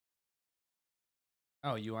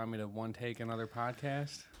Oh, you want me to one take another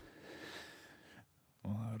podcast?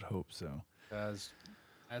 Well, I would hope so. Because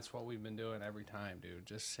that's what we've been doing every time, dude.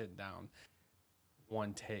 Just sit down,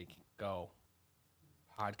 one take, go.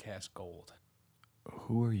 Podcast gold.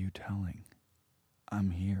 Who are you telling? I'm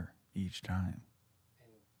here each time.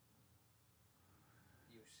 And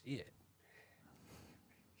you see it.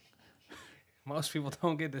 Most people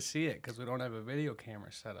don't get to see it because we don't have a video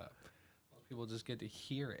camera set up. Most people just get to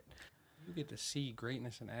hear it. You get to see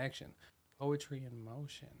greatness in action, poetry in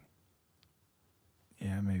motion.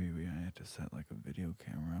 Yeah, maybe we have to set like a video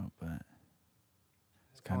camera up, but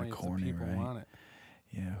it's kind of Only if corny, the people right? want it.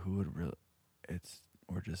 Yeah, who would really?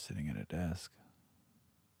 We're just sitting at a desk.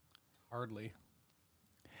 Hardly.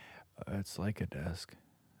 It's like a desk.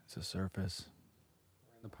 It's a surface.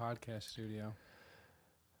 We're in the podcast studio.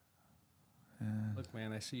 Uh, Look,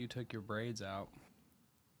 man, I see you took your braids out.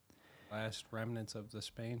 Last remnants of the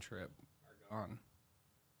Spain trip are gone.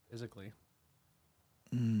 Physically.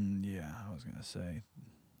 yeah, I was gonna say,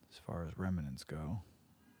 as far as remnants go,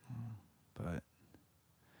 but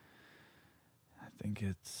I think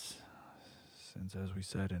it's since, as we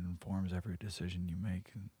said, it informs every decision you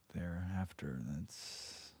make thereafter.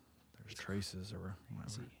 There's traces or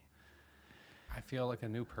whatever. I feel like a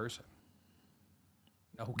new person.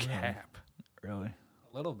 No Really? cap. Really?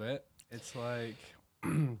 A little bit. It's like,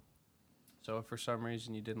 so if for some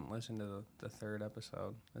reason you didn't listen to the third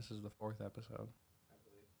episode, this is the fourth episode.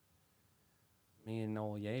 Me and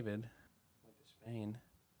Noel Yavid went to Spain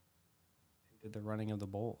and did the running of the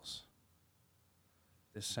bulls.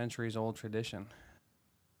 This centuries-old tradition.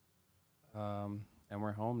 And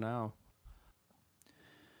we're home now.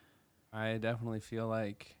 I definitely feel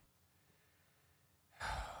like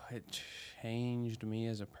it changed me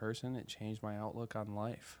as a person. It changed my outlook on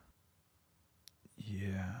life.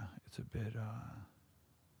 Yeah, it's a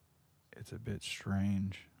bit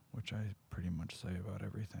strange, which I pretty much say about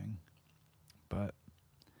everything. But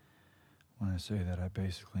when I say that, I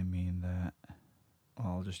basically mean that, well,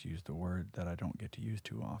 I'll just use the word that I don't get to use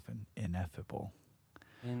too often, ineffable.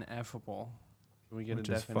 Ineffable. Can we get which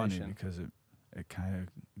a is definition? funny because it kind of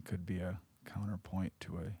could be a counterpoint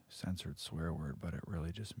to a censored swear word, but it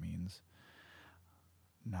really just means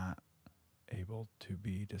not able to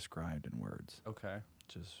be described in words. Okay.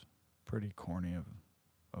 Which is pretty corny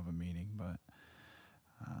of a meaning, but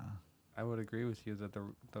I would agree with you that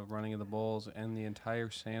the running of the bulls and the entire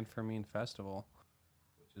San Fermin festival,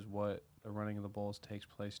 which is what the running of the bulls takes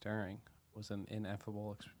place during, was an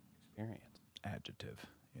ineffable experience. adjective,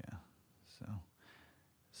 yeah. So,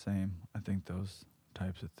 same. I think those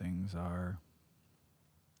types of things are,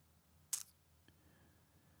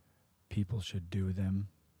 people should do them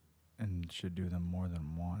and should do them more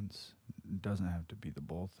than once. It doesn't have to be the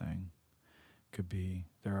bull thing. Could be,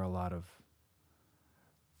 there are a lot of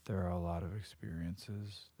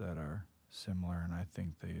experiences that are similar, and I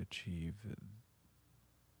think they achieve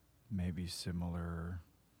maybe similar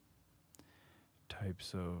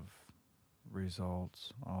types of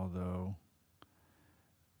results, although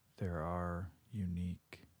there are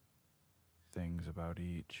unique things about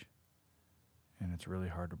each, and it's really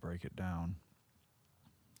hard to break it down.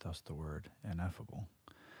 Thus the word ineffable.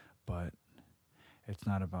 But it's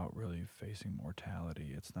not about really facing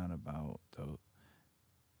mortality. It's not about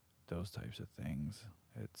those types of things.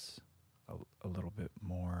 It's a little bit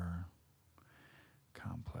more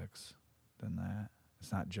complex than that.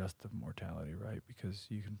 It's not just the mortality, right? Because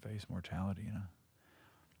you can face mortality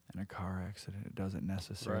in a car accident. It doesn't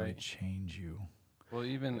necessarily change you. Well,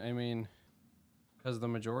 because the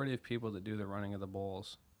majority of people that do the running of the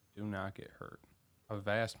bulls do not get hurt. A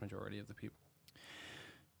vast majority of the people.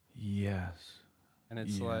 Yes. And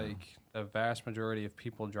it's like the vast majority of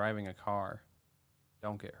people driving a car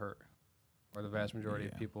don't get hurt. Or the vast majority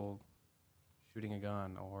of people shooting a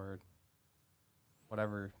gun or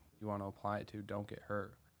whatever you want to apply it to don't get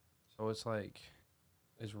hurt. So it's like,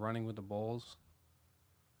 is running with the bulls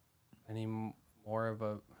any more of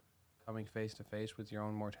a coming face to face with your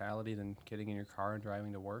own mortality than getting in your car and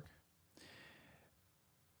driving to work?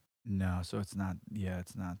 No, so it's not. Yeah,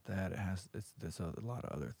 it's not that. There's a lot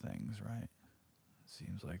of other things, right? It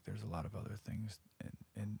seems like there's a lot of other things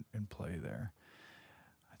in play there.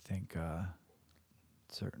 I think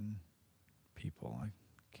certain people, I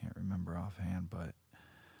can't remember offhand, but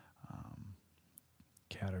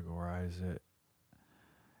categorize it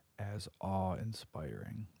as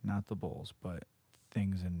awe-inspiring. Not the bulls, but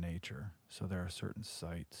things in nature. So there are certain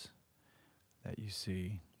sights that you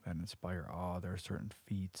see that inspire awe. There are certain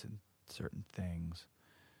feats and certain things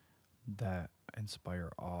that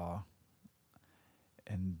inspire awe.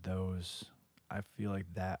 And those, I feel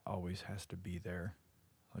like that always has to be there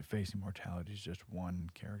Like facing mortality is just one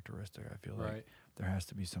characteristic. I feel like Right. there has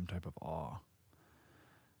to be some type of awe.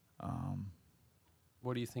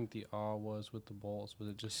 What do you think the awe was with the bulls? Was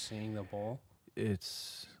it just seeing the bull?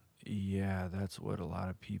 That's what a lot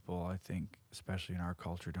of people, I think, especially in our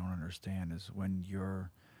culture, don't understand is when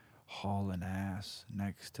you're hauling ass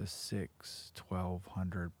next to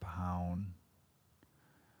 1,200 pound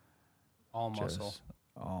All muscle. just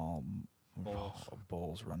all Bulls.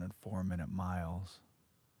 bulls running 4-minute miles.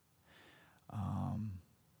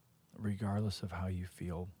 Regardless of how you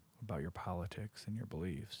feel about your politics and your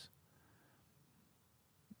beliefs,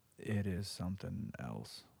 it is something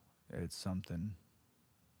else. It's something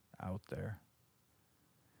out there.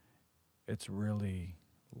 It's really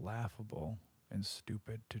laughable and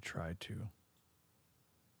stupid to try to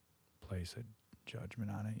place a judgment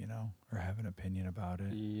on it, or have an opinion about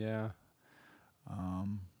it. Yeah.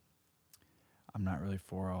 I'm not really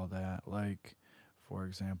for all that. Like, for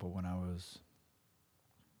example, when I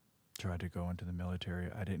tried to go into the military,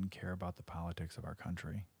 I didn't care about the politics of our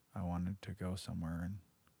country. I wanted to go somewhere and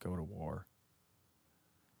go to war.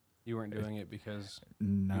 You weren't doing it because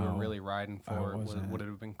No, you were really riding for, wasn't. would it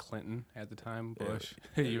have been Clinton at the time? Bush?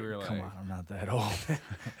 You were like, come on, I'm not that old.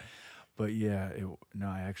 But yeah,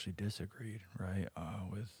 I actually disagreed, right,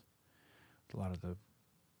 with a lot of the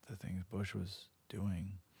things Bush was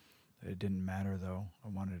doing. It didn't matter, though. I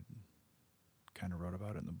kind of wrote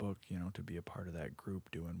about it in the book, to be a part of that group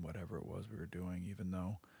doing whatever it was we were doing, even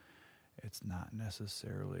though it's not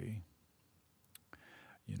necessarily,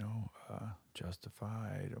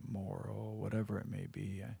 justified, moral, whatever it may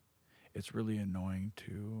be. It's really annoying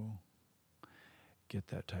to get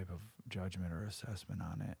that type of judgment or assessment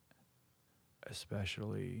on it,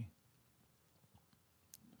 especially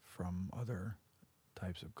from other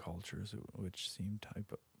types of cultures, which seem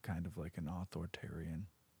kind of like an authoritarian.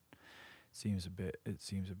 It seems a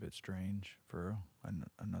bit strange for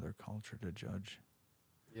another culture to judge.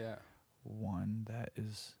 Yeah. One that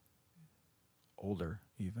is older,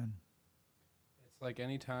 even. It's like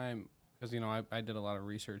anytime, because, I did a lot of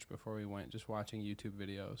research before we went, just watching YouTube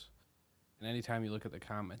videos. And anytime you look at the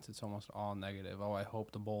comments, it's almost all negative. Oh, I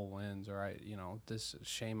hope the bull wins, or this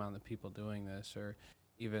shame on the people doing this, or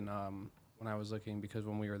even when I was looking, because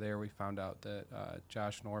when we were there, we found out that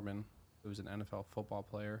Josh Norman, who was an NFL football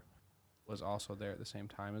player, was also there at the same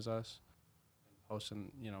time as us,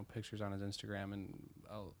 posting, pictures on his Instagram, and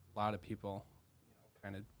a lot of people,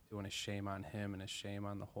 kind of doing a shame on him and a shame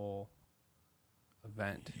on the whole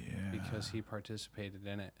event because he participated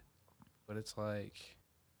in it. But it's like,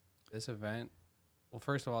 this event, well,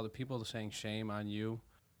 first of all, the people saying shame on you,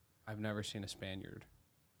 I've never seen a Spaniard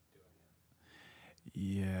doing it.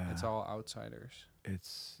 Yeah. It's all outsiders.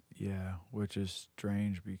 Which is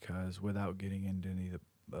strange because without getting into any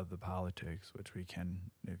of the politics, which we can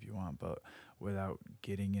if you want, but without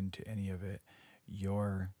getting into any of it,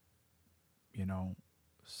 you're,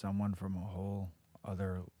 someone from a whole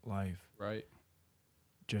other life. Right.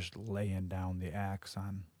 Just laying down the axe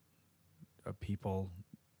on a people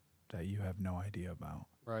that you have no idea about.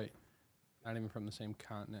 Right. Not even from the same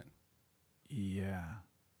continent. Yeah.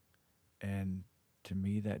 And to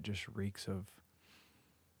me, that just reeks of,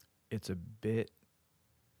 it's a bit,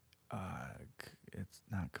 it's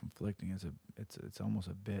not conflicting. It's almost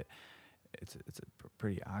a bit, it's a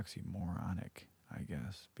pretty oxymoronic, I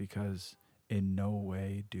guess, because in no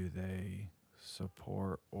way do they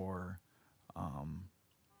support or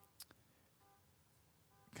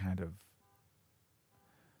kind of,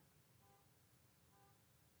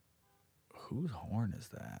 whose horn is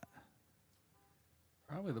that?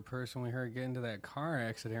 Probably the person we heard get into that car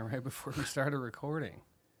accident right before we started recording.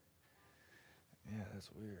 Yeah,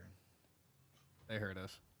 that's weird. They heard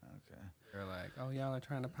us. Okay. They're like, "Oh, y'all are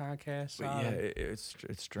trying to podcast." But yeah, it's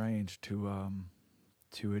strange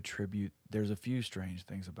to attribute. There's a few strange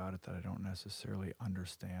things about it that I don't necessarily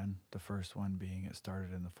understand. The first one being it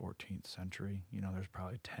started in the 14th century. There's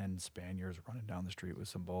probably 10 Spaniards running down the street with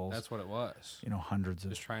some bulls. That's what it was. Hundreds of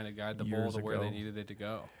just trying to guide the bull to where they needed it to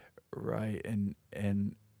go. Right, and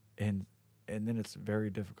then it's very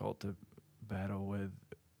difficult to battle with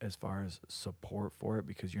as far as support for it,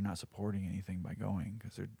 because you're not supporting anything by going,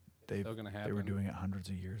 because they were doing it hundreds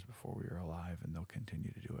of years before we were alive, and they'll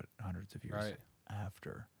continue to do it hundreds of years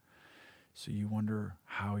after. So you wonder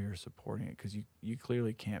how you're supporting it, because you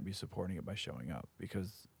clearly can't be supporting it by showing up,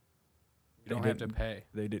 because you don't have to pay.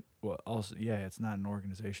 They did well. Also, it's not an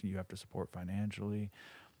organization you have to support financially,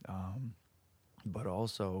 but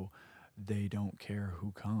also they don't care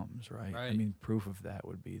who comes, right? I mean, proof of that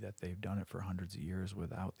would be that they've done it for hundreds of years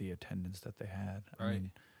without the attendance that they had. Right. I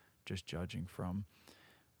mean, just judging from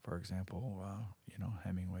for example,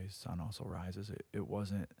 Hemingway's Sun Also Rises. It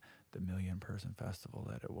wasn't the million-person festival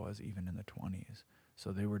that it was even in the 20s.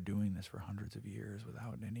 So they were doing this for hundreds of years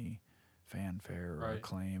without any fanfare or Right.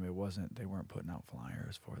 acclaim. They weren't putting out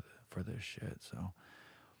flyers for this shit. So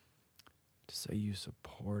to say you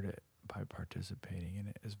support it by participating in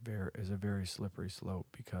it is a very slippery slope,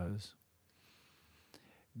 because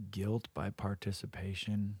guilt by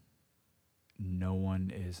participation, no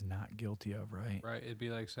one is not guilty of, right? Right. It'd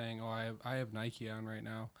be like saying, "Oh, I have Nike on right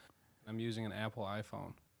now. I'm using an Apple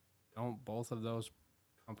iPhone." Don't both of those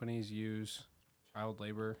companies use child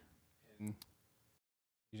labor in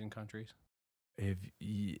Asian countries? If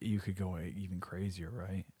you could go even crazier,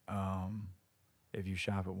 right? If you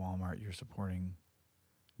shop at Walmart, you're supporting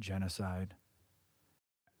genocide,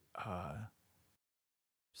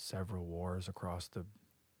 several wars across the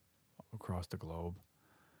globe.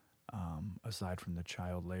 Aside from the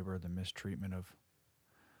child labor, the mistreatment of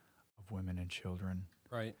women and children.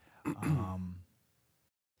 Right.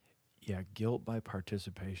 Yeah, guilt by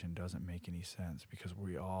participation doesn't make any sense, because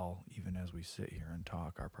we all, even as we sit here and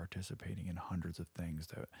talk, are participating in hundreds of things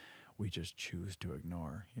that we just choose to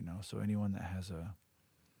ignore, So anyone that has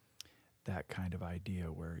that kind of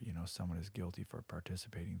idea where, someone is guilty for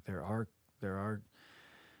participating, there are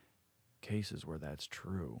cases where that's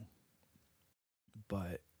true,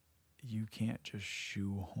 but you can't just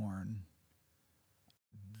shoehorn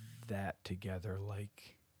that together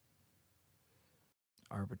like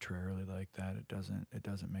arbitrarily like that. It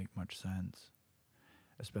doesn't make much sense,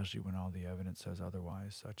 especially when all the evidence says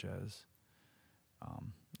otherwise, such as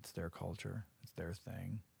it's their culture, it's their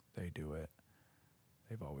thing, they do it,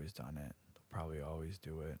 they've always done it, they'll probably always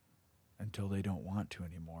do it until they don't want to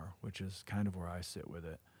anymore, which is kind of where I sit with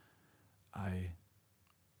it.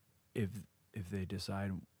 If they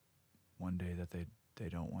decide one day that they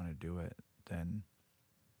don't want to do it, then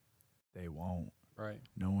they won't. Right.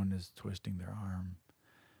 No one is twisting their arm.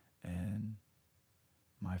 And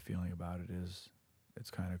my feeling about it is,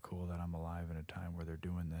 it's kind of cool that I'm alive in a time where they're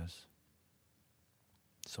doing this,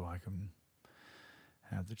 so I can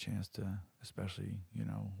have the chance to, especially,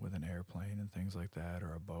 with an airplane and things like that,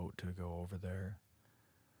 or a boat, to go over there.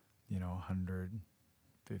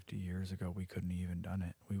 150 years ago, we couldn't even done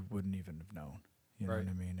it. We wouldn't even have known. You know Right.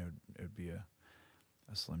 what I mean? It would be a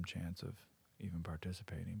slim chance of even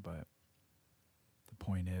participating, but the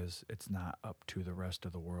point is, it's not up to the rest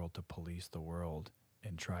of the world to police the world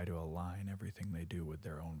and try to align everything they do with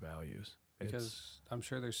their own values. Because I'm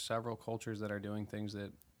sure there's several cultures that are doing things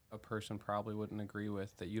that a person probably wouldn't agree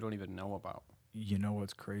with, that you don't even know about. You know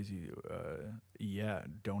what's crazy?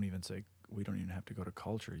 Don't even say, we don't even have to go to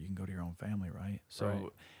culture. You can go to your own family, right? So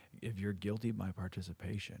Right. if you're guilty by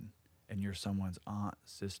participation and you're someone's aunt,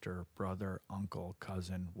 sister, brother, uncle,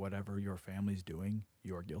 cousin, whatever your family's doing,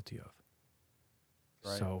 you're guilty of.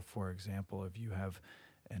 Right. So, for example, if you have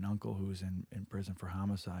an uncle who's in prison for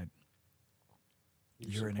homicide,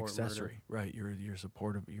 you're an accessory, murder. right?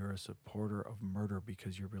 You're a supporter of murder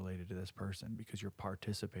because you're related to this person, because you're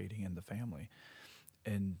participating in the family.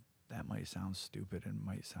 And that might sound stupid and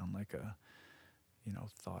might sound like a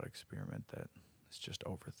thought experiment that is just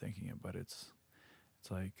overthinking it, but it's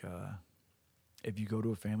like if you go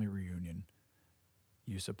to a family reunion,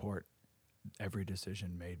 you support every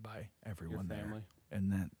decision made by everyone Your there. family.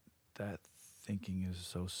 And that thinking is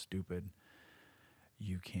so stupid,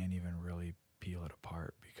 you can't even really peel it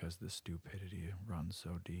apart, because the stupidity runs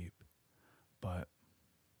so deep. But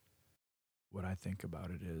what I think about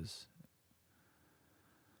it is,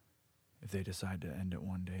 if they decide to end it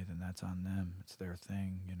one day, then that's on them. It's their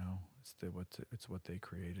thing, It's what they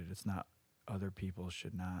created. It's not, other people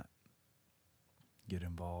should not get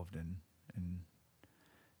involved and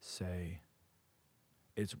say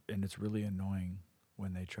it's really annoying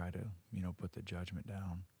when they try to, put the judgment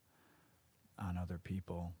down on other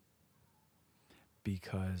people,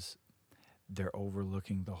 because they're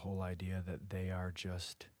overlooking the whole idea that they are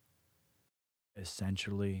just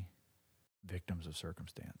essentially victims of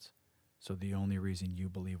circumstance. So the only reason you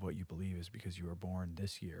believe what you believe is because you were born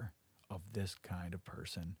this year, of this kind of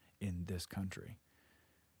person, in this country.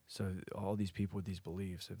 So all these people with these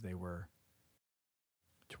beliefs, if they were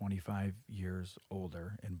 25 years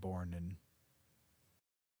older and born in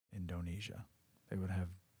Indonesia, they would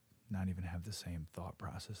not even have the same thought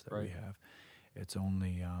process that we Right. have. It's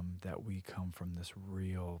only that we come from this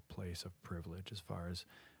real place of privilege, as far as,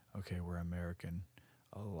 okay, we're American.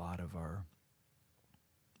 A lot of our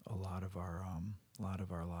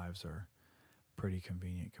lives are pretty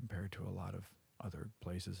convenient compared to a lot of other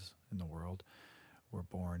places in the world. We're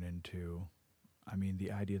born into,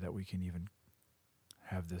 the idea that we can even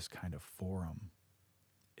have this kind of forum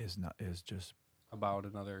is just About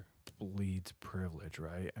another. bleeds privilege,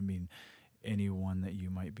 right? I mean, anyone that you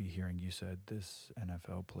might be hearing, you said this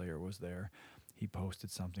NFL player was there. He posted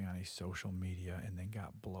something on a social media and then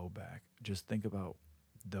got blowback. Just think about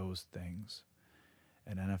those things.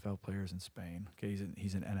 An NFL player is in Spain. Okay,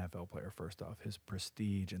 he's an NFL player first off. His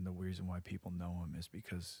prestige and the reason why people know him is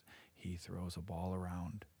because he throws a ball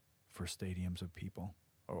around for stadiums of people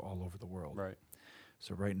all over the world. Right.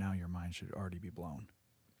 So right now your mind should already be blown.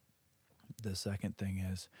 The second thing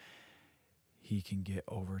is he can get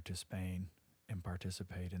over to Spain and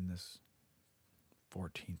participate in this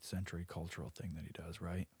 14th century cultural thing that he does,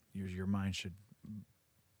 right? Your mind should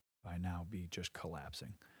by now be just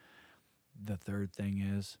collapsing. The third thing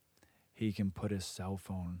is he can put his cell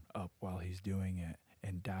phone up while he's doing it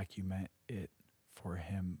and document it for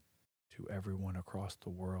him to everyone across the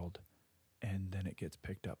world, and then it gets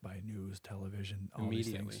picked up by news, television, all these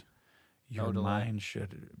Immediately. things. Your No delay. mind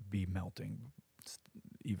should be melting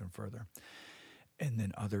even further. And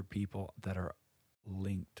then other people that are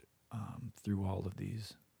linked through all of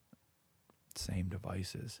these same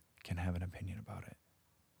devices can have an opinion about it.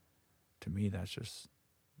 To me, that's just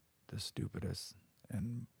the stupidest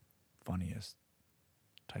and funniest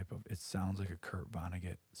type of, it sounds like a Kurt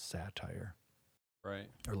Vonnegut satire. Right.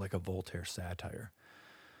 Or like a Voltaire satire.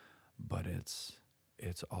 But it's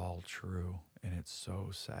all true, and it's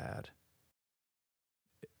so sad.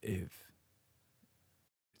 If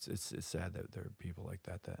it's sad that there are people like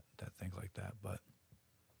that think like that, but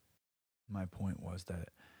my point was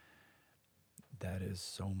that is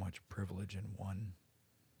so much privilege in one,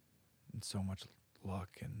 and so much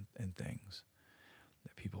luck and things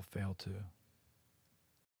that people fail to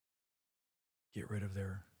get rid of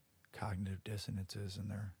their cognitive dissonances and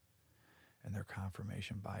their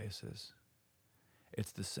confirmation biases.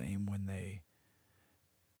 It's the same when they,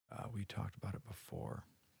 we talked about it before,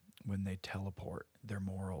 when they teleport their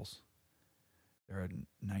morals. They're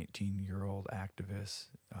a 19-year-old activist,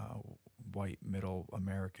 white middle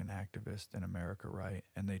American activist in America, right?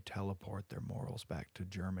 And they teleport their morals back to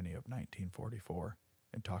Germany of 1944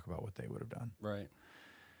 and talk about what they would have done. Right.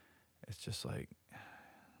 It's just like,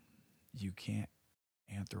 you can't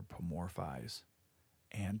anthropomorphize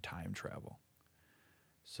and time travel.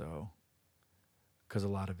 So, because a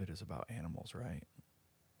lot of it is about animals, right?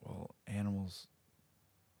 Well, animals,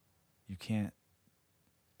 you can't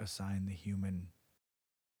assign the human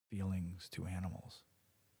feelings to animals.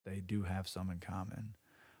 They do have some in common,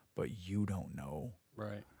 but you don't know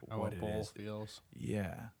Right. How what a it bull is. feels.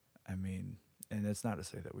 Yeah, I mean, and it's not to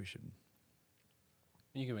say that we should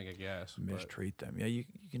You can make a guess. but- mistreat them. Yeah, you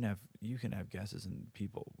can have guesses, and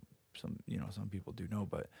people, some people do know,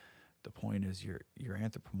 but the point is you're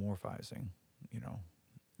anthropomorphizing.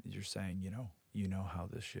 You're saying you know how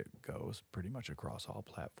this shit goes pretty much across all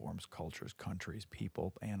platforms, cultures, countries,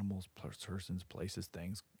 people, animals, persons, places,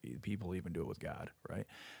 things. People even do it with God, right?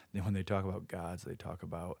 Then when they talk about gods, they talk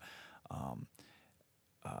about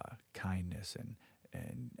kindness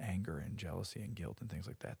and anger and jealousy and guilt and things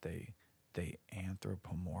like that. They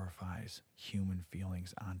anthropomorphize human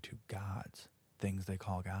feelings onto gods, things they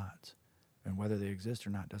call gods. And whether they exist or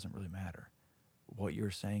not doesn't really matter. What you're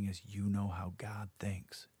saying is you know how God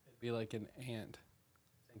thinks. It'd be like an ant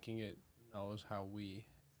thinking it knows how we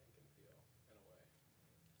think and feel in a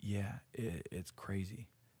way. Yeah, it's crazy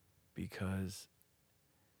because,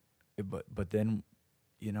 but then,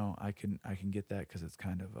 I can get that because it's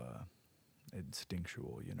kind of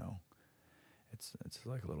instinctual, It's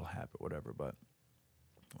like a little habit, whatever. But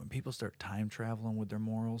when people start time traveling with their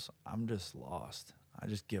morals, I'm just lost. I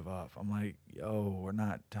just give up. I'm like, yo, we're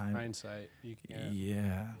not time. Hindsight. You can't.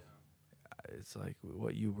 Yeah. It's like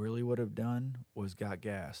what you really would have done was got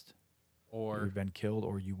gassed, or Or been killed,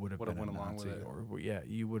 or you would have been went a along Nazi, with it. or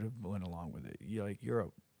you would have went along with it.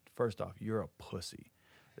 First off, you're a pussy.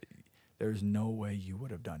 There's no way you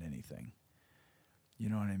would have done anything. You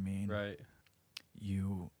know what I mean? right.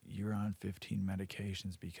 You're on 15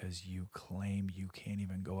 medications because you claim you can't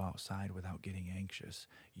even go outside without getting anxious.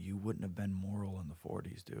 You wouldn't have been moral in the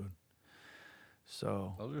 40s, dude.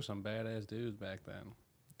 So Those are some badass dudes back then.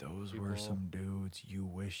 those were some dudes you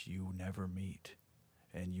wish you never meet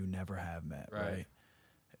and you never have met, right?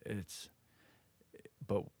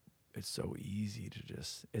 But it's so easy to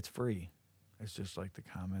just, it's free. It's just like the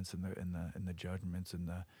comments and the judgments and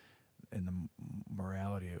the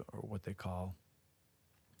morality, or what they call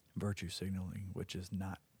virtue signaling, which is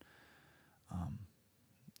not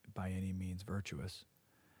by any means virtuous.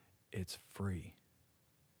 It's free.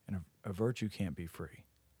 And a virtue can't be free.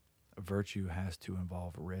 A virtue has to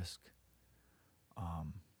involve risk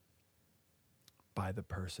by the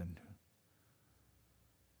person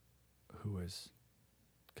who is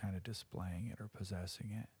kind of displaying it or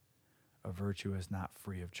possessing it. A virtue is not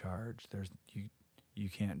free of charge. You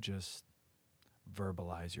can't just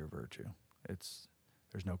verbalize your virtue.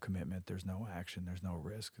 There's no commitment, there's no action, there's no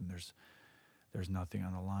risk, and there's nothing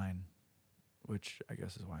on the line, which I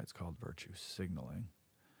guess is why it's called virtue signaling.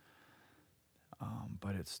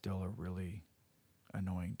 But it's still a really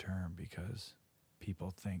annoying term because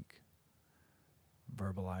people think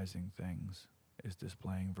verbalizing things is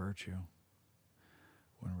displaying virtue,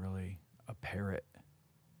 when really a parrot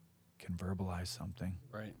can verbalize something,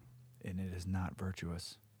 Right. and it is not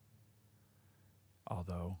virtuous.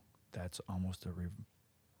 Although that's almost a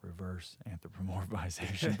reverse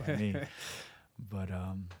anthropomorphization by me. But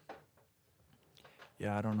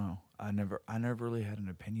yeah, I don't know. I never really had an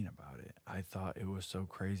opinion about it. I thought it was so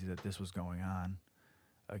crazy that this was going on.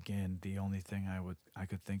 Again, the only thing I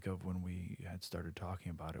could think of when we had started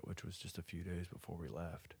talking about it, which was just a few days before we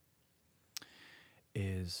left,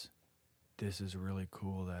 is this is really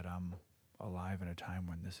cool that I'm alive in a time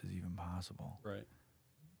when this is even possible. Right.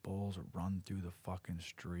 Bulls run through the fucking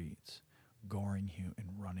streets, goring and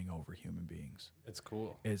running over human beings. It's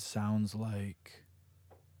cool. It sounds like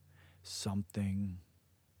something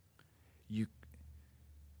you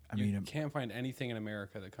can't find anything in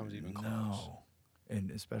America that comes even close. No. And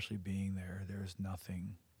especially being there's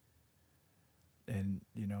nothing. And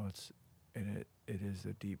it is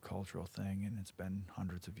a deep cultural thing, and it's been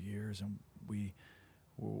hundreds of years, and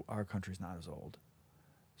our country's not as old,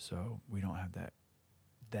 so we don't have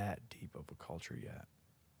that deep of a culture yet.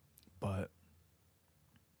 But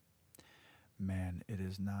man, it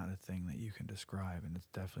is not a thing that you can describe, and it's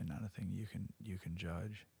definitely not a thing you can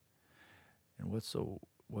judge. And what's so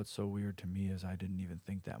weird to me is I didn't even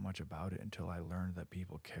think that much about it until I learned that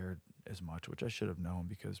people cared as much, which I should have known,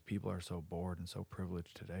 because people are so bored and so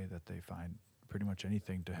privileged today that they find pretty much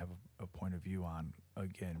anything to have a point of view on,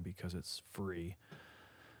 again, because it's free.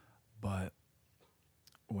 But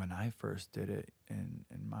when I first did it, in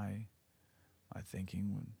my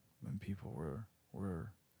thinking, when people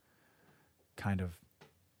were kind of,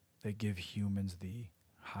 they give humans the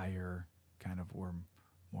higher kind of,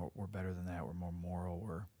 we're better than that, we're more moral,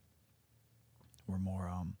 we're more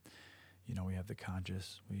we have the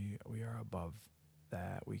conscious, we are above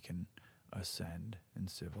that, we can ascend in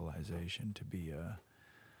civilization to be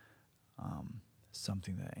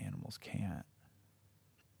something that animals can't.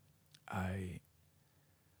 I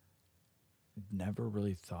never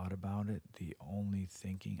really thought about it. The only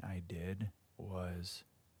thinking I did was,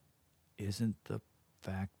 isn't the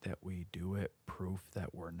fact that we do it proof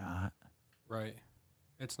that we're not? Right.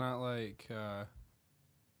 It's not like,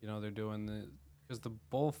 they're doing because the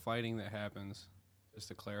bull fighting that happens, just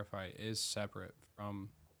to clarify, is separate from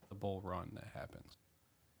the bull run that happens.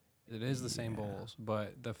 It is the same bulls,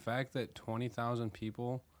 but the fact that 20,000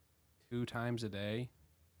 people 2 times a day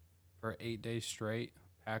for 8 days straight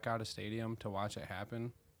pack out a stadium to watch it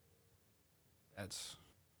happen, that's,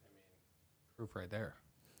 proof right there.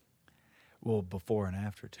 Well, before and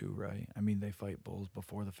after too, right? I mean, they fight bulls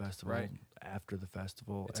before the festival, right, after the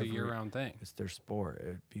festival. It's a year-round thing. It's their sport.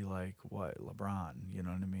 It'd be like, what, LeBron, you know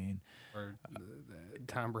what I mean? Or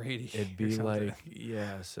Tom Brady. It'd be like,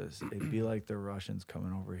 it'd be like the Russians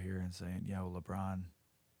coming over here and saying, LeBron,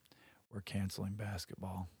 we're canceling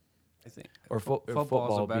basketball. I think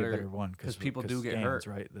football would be a better one, because people do get hurt,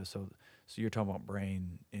 right? So you're talking about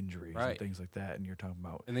brain injuries, right, and things like that, and you're talking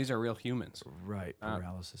about, and these are real humans, right?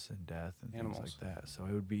 Paralysis and death and animals, things like that. So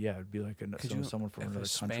it'd be like someone from another country. If a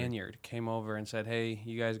Spaniard came over and said, "Hey,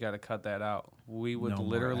 you guys got to cut that out," we would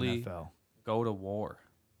literally go to war.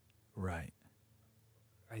 Right.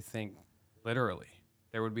 I think literally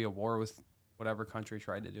there would be a war with whatever country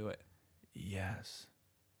tried to do it. Yes.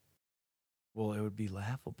 Well, it would be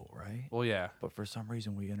laughable, right? Well, yeah. But for some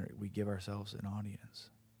reason, we give ourselves an audience.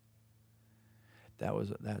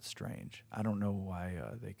 That's strange. I don't know why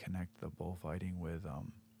they connect the bullfighting with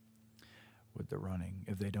the running.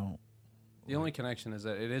 If they don't, the only connection is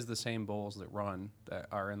that it is the same bulls that run that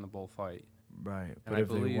are in the bullfight. Right. But if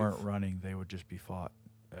they weren't running, they would just be fought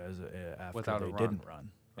after they didn't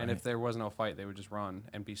run. Right? And if there was no fight, they would just run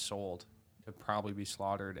and be sold to probably be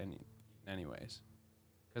slaughtered anyways.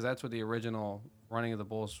 Because that's what the original running of the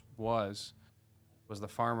bulls was the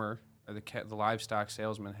farmer or the livestock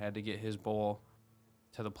salesman had to get his bull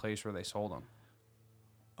to the place where they sold him.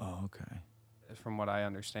 Oh, okay. From what I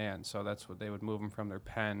understand. So that's what they would move them from their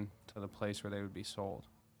pen to the place where they would be sold.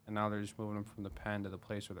 And now they're just moving them from the pen to the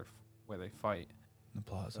place where they fight. The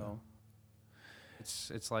plaza.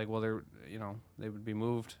 So it's like, well, they would be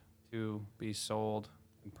moved to be sold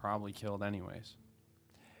and probably killed anyways.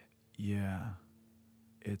 Yeah.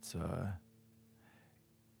 it's a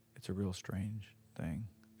real strange thing.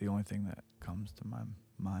 The only thing that comes to my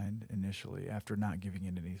mind initially, after not giving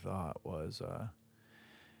it any thought, was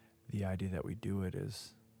the idea that we do it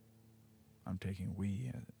is, I'm taking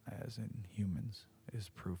we as in humans, is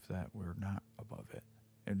proof that we're not above it.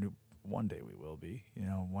 And one day we will be.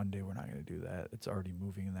 One day we're not going to do that. It's already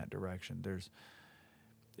moving in that direction.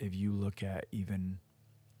 If you look at even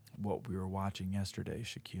what we were watching yesterday,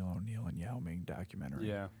 Shaquille O'Neal and Yao Ming documentary.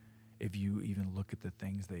 Yeah. If you even look at the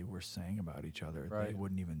things they were saying about each other, Right. they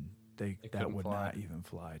wouldn't even, that would not even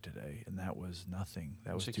fly today. And that was nothing.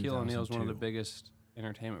 That was Shaquille O'Neal is one of the 2002. biggest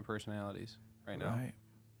entertainment personalities right now. Right.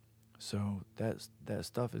 So that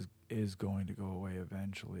stuff is going to go away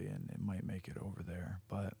eventually, and it might make it over there.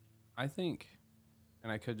 But I think,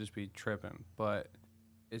 and I could just be tripping, but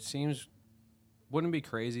it seems, wouldn't be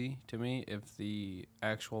crazy to me if the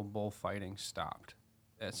actual bullfighting stopped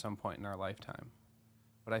at some point in our lifetime.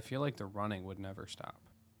 But I feel like the running would never stop.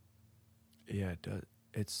 yeah, it does.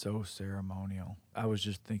 It's so ceremonial. I was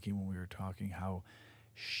just thinking when we were talking how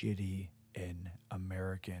shitty and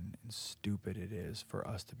American and stupid it is for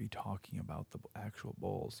us to be talking about the actual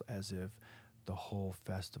bulls as if the whole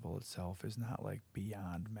festival itself is not like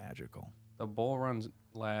beyond magical. The bull runs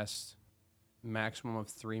last maximum of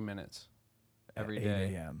 3 minutes every At day.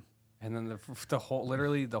 8 a.m. And then the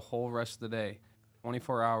whole rest of the day,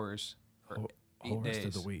 24 hours for Whole 8 rest days.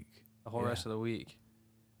 of the week. The whole Yeah. rest of the week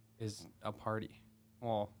is a party.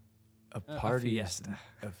 Well, A party is fiesta.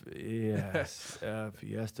 yes, a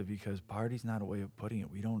fiesta, because party's not a way of putting it.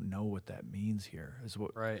 We don't know what that means here. Is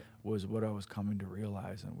what right. was what I was coming to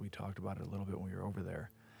realize, and we talked about it a little bit when we were over there.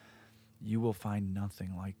 You will find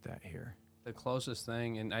nothing like that here. The closest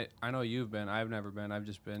thing, and I know you've been, I've never been, I've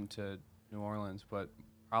just been to New Orleans, but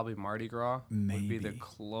probably Mardi Gras would be the Maybe.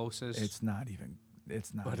 closest. It's not even.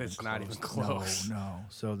 It's not. But even it's close. not even close. No.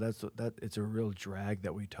 So that. It's a real drag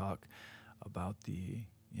that we talk about the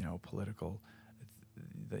political,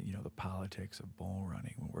 the politics of bull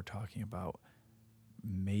running when we're talking about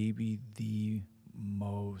maybe the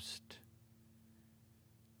most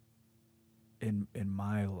in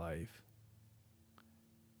my life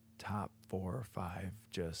top 4 or 5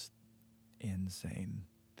 just insane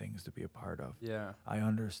things to be a part of. Yeah. I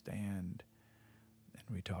understand, and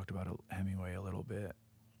we talked about Hemingway a little bit,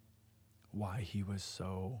 why he was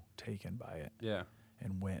so taken by it Yeah.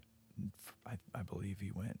 and went. I believe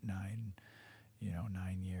he went 9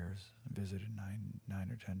 years, visited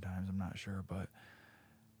 9 or 10 times. I'm not sure, but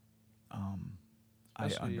I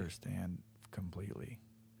understand completely.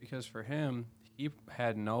 Because for him, he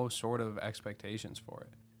had no sort of expectations for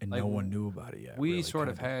it. And Like, no one knew about it yet. We really, sort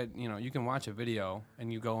of kinda. had, you can watch a video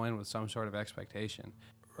and you go in with some sort of expectation.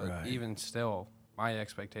 But Right. even still, my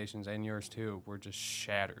expectations and yours too were just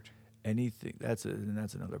shattered. Anything that's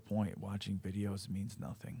another point. Watching videos means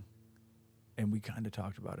nothing, and we kind of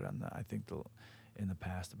talked about it in the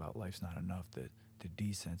past about life's not enough. The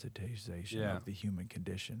desensitization Yeah. of the human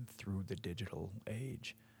condition through the digital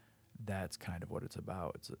age. That's kind of what it's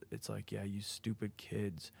about. It's like, yeah, you stupid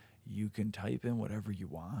kids, you can type in whatever you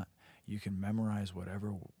want. You can memorize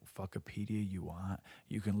whatever Fuckopedia you want.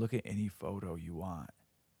 You can look at any photo you want.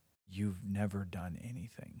 You've never done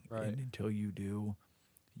anything. Right. And until you do,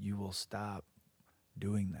 you will stop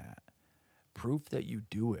doing that. Proof that you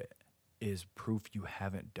do it is proof you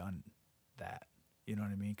haven't done that. You know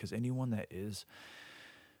what I mean? Because anyone that is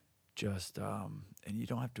just, and you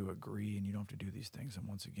don't have to agree and you don't have to do these things. And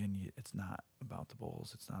once again, it's not about the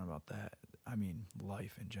bulls. It's not about that. I mean,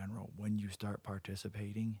 life in general. When you start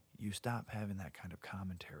participating, you stop having that kind of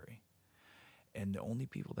commentary. And the only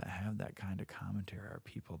people that have that kind of commentary are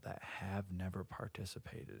people that have never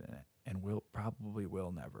participated in it and probably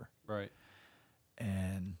will never. Right.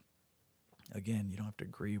 And again, you don't have to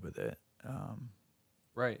agree with it.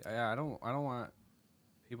 Right. I don't want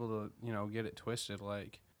people to, get it twisted.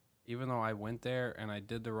 Like, even though I went there and I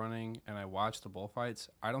did the running and I watched the bullfights,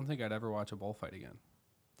 I don't think I'd ever watch a bullfight again.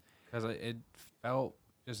 Because it felt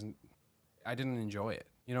just, I didn't enjoy it.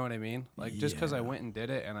 You know what I mean? Like, just because I Yeah. went and did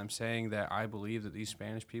it and I'm saying that I believe that these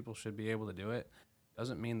Spanish people should be able to do it,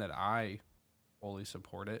 doesn't mean that I fully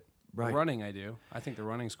support it. Right. The running, I do. I think the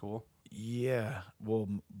running's cool. Yeah. Well,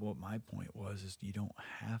 what my point was is you don't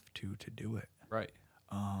have to do it. Right.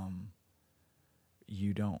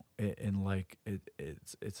 You don't, and like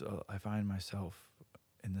I find myself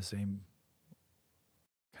in the same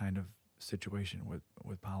kind of situation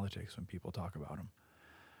with politics when people talk about them.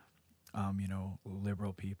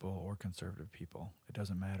 Liberal people or conservative people, it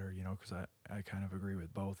doesn't matter, because I kind of agree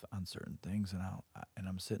with both on certain things, and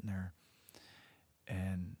I'm sitting there,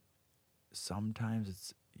 and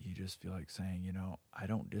sometimes you just feel like saying, I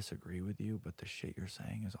don't disagree with you, but the shit you're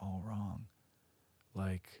saying is all wrong.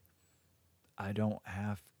 Like, I don't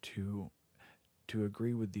have to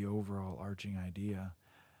agree with the overall arching idea.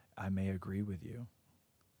 I may agree with you,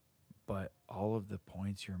 but all of the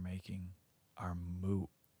points you're making are moot.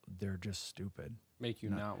 They're just stupid. Make you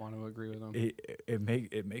not want to agree with them.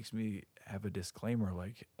 It makes me have a disclaimer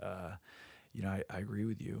like, I agree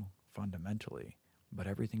with you fundamentally, but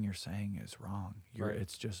everything you're saying is wrong. Right.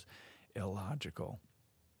 It's just illogical,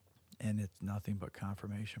 and it's nothing but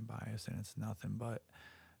confirmation bias, and it's nothing but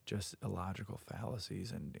just illogical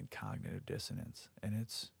fallacies and cognitive dissonance. And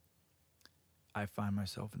I find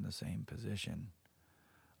myself in the same position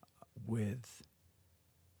with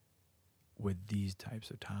these types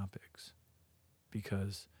of topics,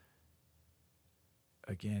 because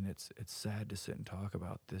again, it's sad to sit and talk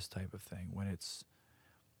about this type of thing when it's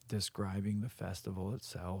describing the festival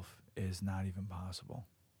itself is not even possible.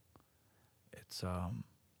 It's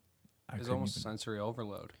It's almost sensory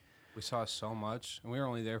overload. We saw so much, and we were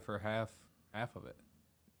only there for half of it.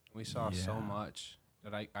 We saw so much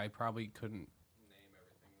that I probably couldn't name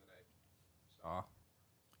everything that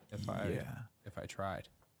I saw if I tried.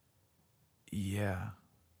 Yeah,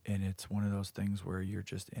 and it's one of those things where you're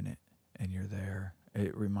just in it and you're there.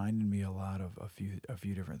 It reminded me a lot of a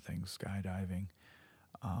few different things. Skydiving,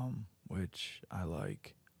 which I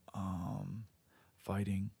like,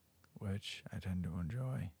 fighting, which I tend to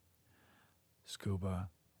enjoy, scuba,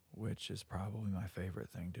 which is probably my favorite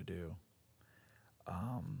thing to do.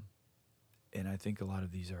 And I think a lot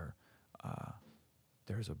of these are,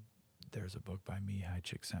 there's a book by Mihaly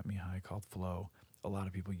Csikszentmihalyi called Flow. A lot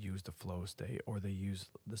of people use the flow state, or they use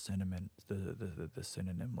the synonym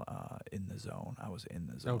in the zone. I was in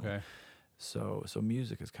the zone. Okay. So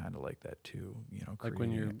music is kind of like that too. Like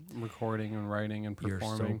when you're recording and writing and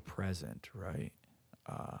performing. You're so present, right?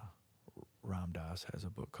 Ram Dass has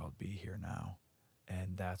a book called Be Here Now,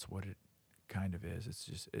 and that's what it kind of is. It's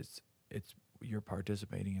just it's you're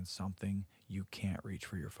participating in something you can't reach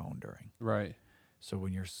for your phone during. Right. So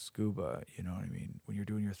when you're scuba, you know what I mean? When you're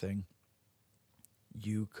doing your thing,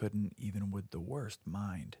 you couldn't, even with the worst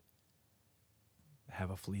mind, have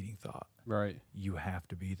a fleeting thought. Right. You have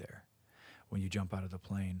to be there. When you jump out of the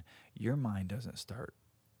plane, your mind doesn't start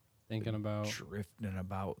thinking about drifting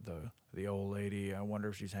about the old lady. I wonder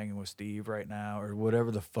if she's hanging with Steve right now, or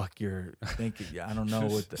whatever the fuck you're thinking. I don't know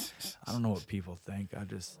what people think. I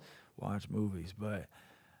just watch movies, but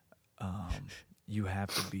you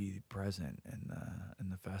have to be present.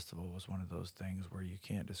 And the festival was one of those things where you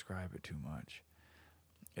can't describe it too much.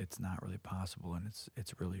 It's not really possible, and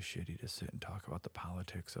it's really shitty to sit and talk about the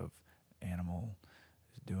politics of animal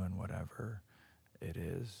doing whatever it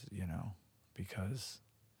is, because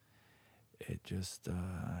it just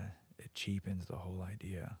it cheapens the whole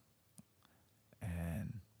idea,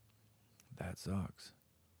 and that sucks.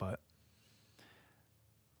 But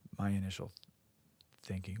my initial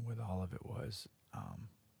thinking with all of it was,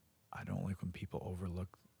 I don't like when people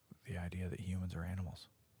overlook the idea that humans are animals.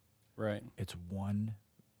 Right. It's one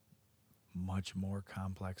much more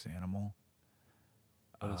complex animal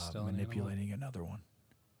manipulating another one,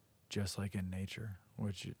 just like in nature,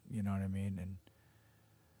 which, you know what I mean? And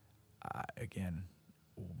again,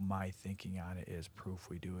 my thinking on it is proof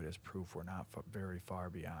we do it is proof we're not very far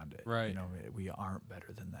beyond it. Right. We aren't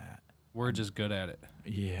better than that. We're just good at it.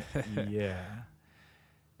 Yeah. Yeah.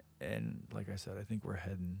 And like I said, I think we're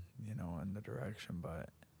heading, in the direction, but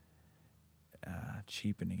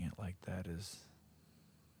cheapening it like that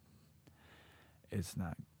it's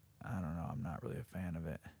not, I don't know, I'm not really a fan of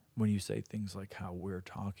it. When you say things like how we're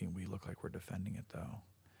talking, we look like we're defending it, though.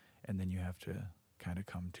 And then you have to kind of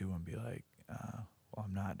come to and be like, well,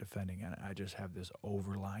 I'm not defending it. I just have this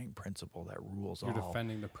overlying principle that rules all. You're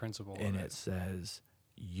defending the principle and of it says,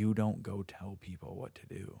 you don't go tell people what to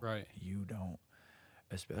do. Right. You don't.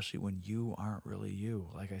 Especially when you aren't really you.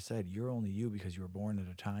 Like I said, you're only you because you were born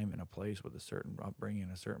at a time and a place with a certain upbringing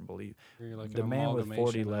and a certain belief. You're like the man with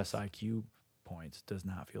 40 less IQ points does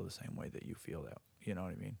not feel the same way that you feel that. You know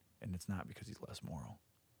what I mean? And it's not because he's less moral.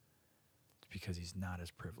 It's because he's not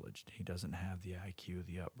as privileged. He doesn't have the IQ,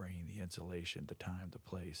 the upbringing, the insulation, the time, the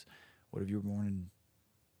place. What if you were born in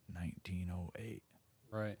 1908?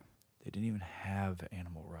 Right. They didn't even have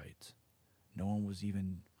animal rights. No one was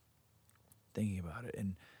even thinking about it.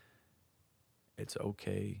 And it's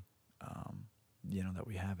okay, that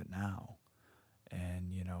we have it now. And,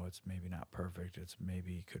 it's maybe not perfect. It's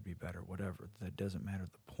maybe could be better, whatever. That doesn't matter.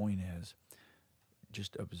 The point is,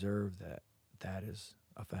 just observe that is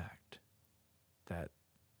a fact. That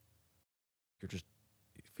you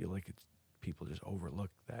feel like it's people just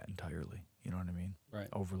overlook that entirely. You know what I mean? Right.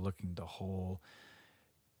 Overlooking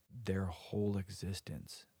their whole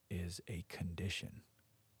existence is a condition.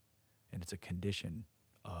 And it's a condition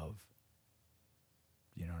of,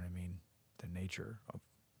 you know what I mean, the nature of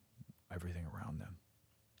everything around them.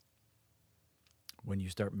 When you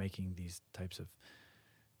start making these types of,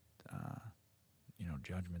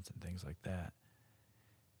 judgments and things like that,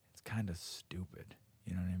 it's kind of stupid.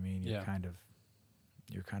 You know what I mean? You're kind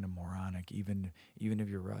of moronic. Even if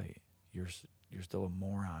you're right, you're still a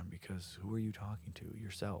moron, because who are you talking to?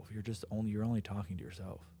 Yourself. You're only talking to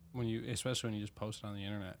yourself. Especially when you just post it on the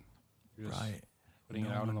internet. You're just right. putting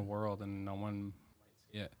it out in the world, and no one might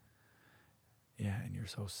see it. Yeah, and you're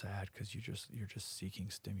so sad because you're just seeking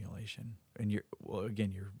stimulation, and you're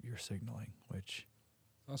signaling, which.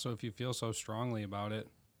 Also, if you feel so strongly about it,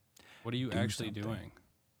 what are you actually doing?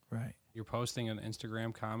 Right. You're posting an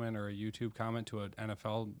Instagram comment or a YouTube comment to an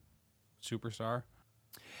NFL superstar?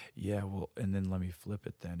 Yeah, well, and then let me flip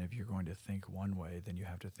it then. If you're going to think one way, then you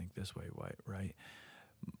have to think this way, right?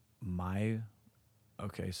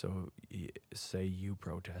 Okay, so say you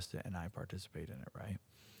protest it and I participate in it, right?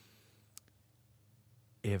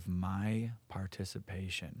 If my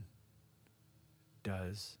participation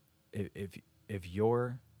does, if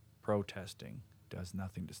your protesting does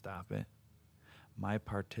nothing to stop it, my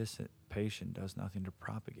participation does nothing to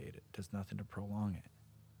propagate it, does nothing to prolong it.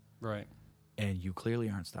 Right. And you clearly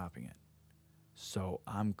aren't stopping it. So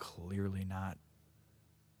I'm clearly not,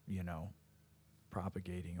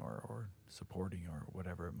 propagating or supporting or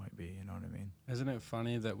whatever it might be. You know what I mean? Isn't it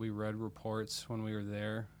funny that we read reports when we were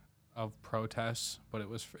there of protests, but it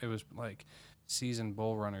was like seasoned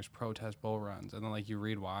bull runners protest bull runs, and then like you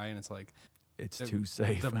read why, and it's like it's too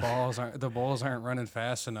safe. The bulls aren't running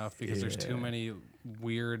fast enough because there's too many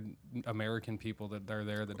weird American people that are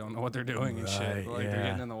there that don't know what they're doing and shit. Like they're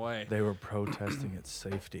getting in the way. They were protesting its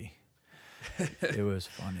safety. It was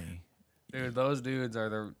funny. Dude, those dudes are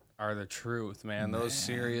the truth, man. Those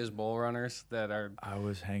serious bull runners that are. I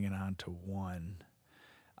was hanging on to one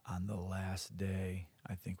on the last day.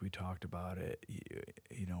 I think we talked about it.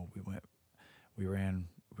 We were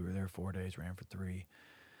there 4 days, ran for 3.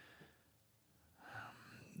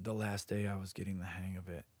 The last day I was getting the hang of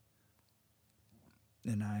it.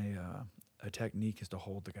 And a technique is to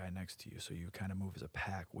hold the guy next to you, so you kind of move as a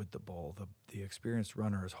pack with the bull. The experienced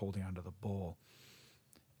runner is holding onto the bull,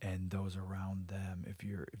 and those around them, if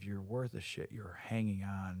you're worth a shit, you're hanging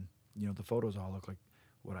on. The photos all look like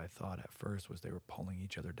what I thought at first was they were pulling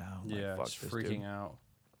each other down. Yeah, like, just freaking out.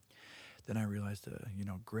 Then I realized,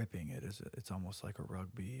 gripping it it's almost like a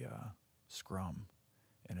rugby scrum,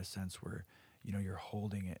 in a sense where you're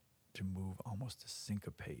holding it to move almost to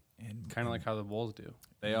syncopate, and kind of like how the bulls do.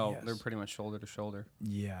 They're pretty much shoulder to shoulder.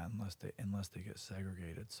 Yeah, unless they get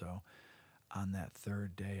segregated. So on that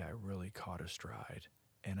third day, I really caught a stride,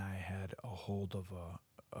 and I had a hold of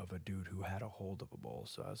a dude who had a hold of a bull.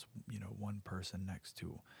 So I was one person next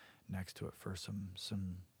to it for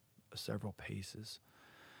several paces,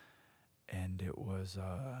 and it was.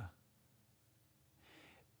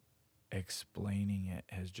 Explaining it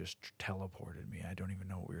has just teleported me. I don't even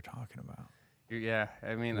know what we were talking about. Yeah,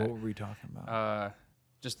 I mean, what were we talking about?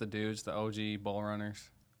 Just the dudes, the OG bull runners,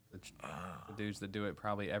 the dudes that do it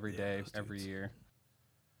probably every day, every year.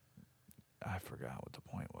 I forgot what the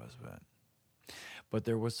point was, but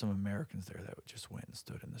there was some Americans there that just went and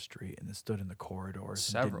stood in the street and then stood in the corridors.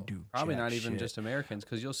 Several, and didn't do probably not shit. even just Americans,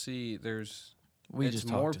 because you'll see there's. We it's just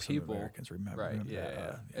more talked to people. Some Americans, remember? Right? Remember yeah,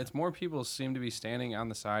 that? yeah. It's more people seem to be standing on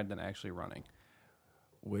the side than actually running.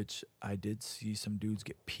 Which I did see some dudes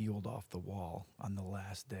get peeled off the wall on the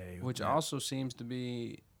last day. Which also seems to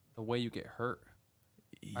be the way you get hurt.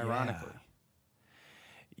 Yeah. Ironically.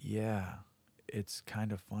 Yeah, it's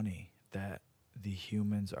kind of funny that the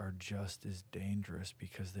humans are just as dangerous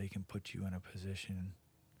because they can put you in a position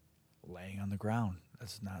laying on the ground.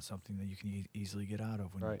 That's not something that you can easily get out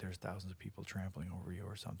of when there's thousands of people trampling over you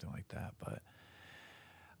or something like that. But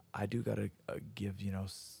I do got to give,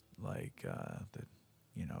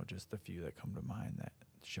 just the few that come to mind that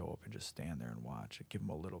show up and just stand there and watch. I give them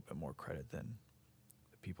a little bit more credit than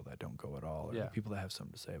the people that don't go at all, or the people that have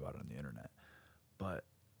something to say about it on the internet. But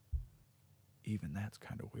even that's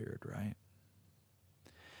kind of weird, right?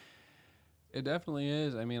 It definitely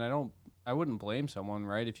is. I mean, I wouldn't blame someone,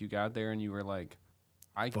 right? If you got there and you were like,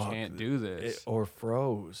 I can't do this. Or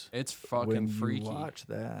froze. It's fucking freaky. When you watch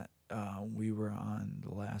that, we were on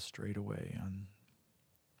the last straightaway on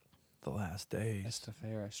the last day.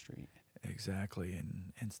 Estafeta Street. Exactly.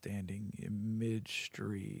 And standing in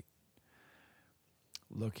mid-street,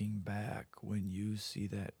 looking back, when you see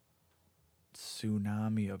that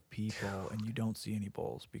tsunami of people, and you don't see any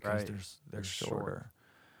bulls because Right. they're Short. shorter.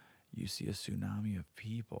 You see a tsunami of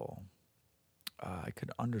people. I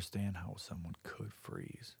could understand how someone could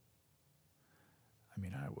freeze. I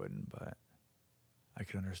mean, I wouldn't, but I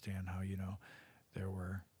could understand how, there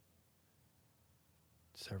were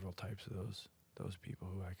several types of those people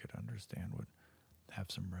who I could understand would have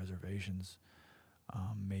some reservations.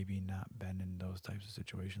 Maybe not been in those types of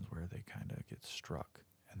situations where they kind of get struck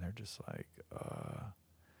and they're just like,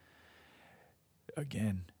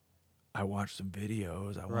 again, I watched some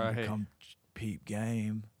videos. I wanted to Right. come peep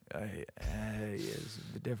game. It's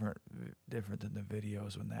different than the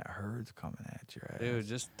videos when that herd's coming at your ass. Dude,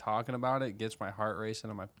 just talking about it gets my heart racing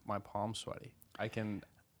and my palms sweaty.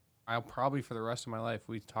 I'll probably for the rest of my life,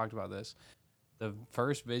 we talked about this. The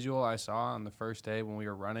first visual I saw on the first day when we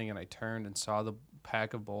were running and I turned and saw the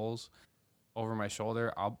pack of bulls over my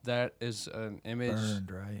shoulder, that is an image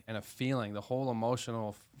Burned, right? and a feeling. The whole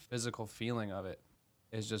emotional, physical feeling of it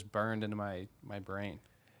is just burned into my brain.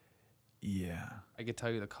 Yeah. I could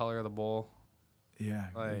tell you the color of the bull. Yeah.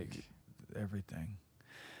 Like everything.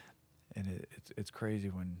 And it's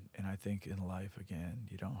crazy and I think in life, again,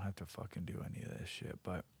 you don't have to fucking do any of this shit,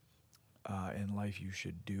 but in life you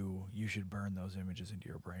should burn those images into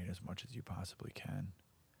your brain as much as you possibly can.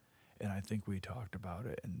 And I think we talked about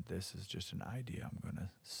it, and this is just an idea I'm going to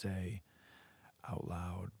say out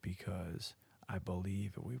loud because I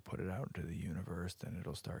believe if we put it out into the universe, then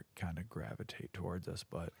it'll start kind of gravitate towards us.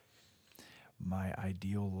 But my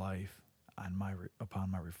ideal life, upon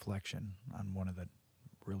my reflection on one of the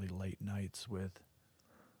really late nights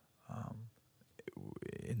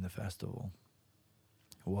in the festival,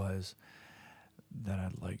 was that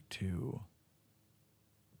I'd like to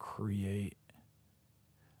create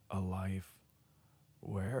a life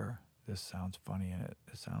where, this sounds funny and it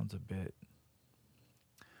sounds a bit,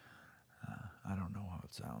 I don't know how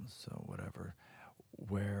it sounds, so whatever,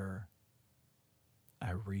 where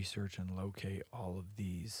I research and locate all of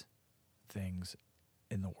these things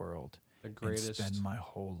in the world the greatest. and spend my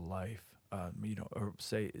whole life, or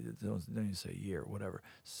say, don't even say a year, whatever,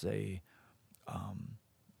 say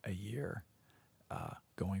a year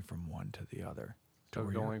going from one to the other. So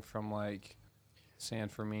going from like San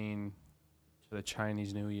Fermin to the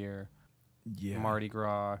Chinese New Year, Mardi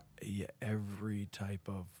Gras. Yeah, every type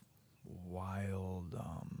of wild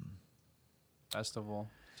festival,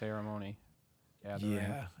 ceremony. Gathering.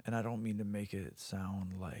 Yeah, and I don't mean to make it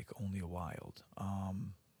sound like only wild,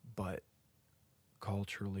 but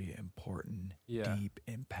culturally important, deep,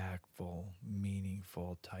 impactful,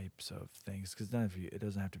 meaningful types of things. Because it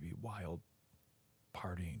doesn't have to be wild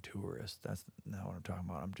partying tourists. That's not what I'm talking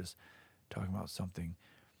about. I'm just talking about something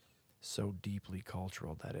so deeply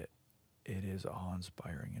cultural that it is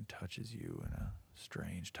awe-inspiring and touches you in a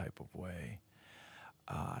strange type of way.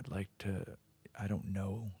 I'd like to, I don't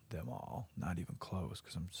know them all, not even close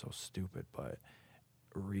because I'm so stupid, but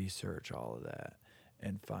research all of that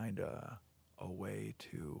and find a way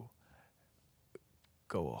to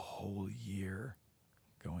go a whole year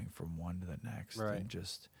going from one to the next. Right. And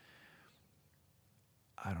just,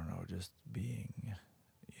 I don't know, just being,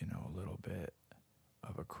 a little bit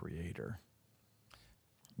of a creator.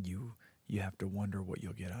 You have to wonder what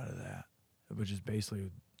you'll get out of that, which is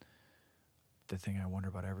basically the thing I wonder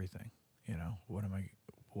about everything. Who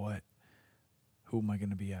am I going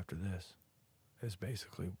to be after this is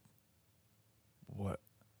basically what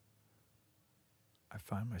I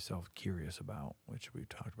find myself curious about, which we've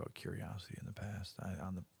talked about curiosity in the past,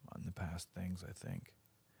 on the past things, I think.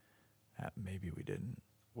 Maybe we didn't.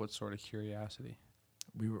 What sort of curiosity?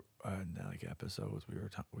 We were episodes.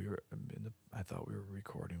 I thought we were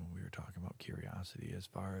recording when we were talking about curiosity. As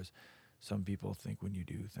far as some people think, when you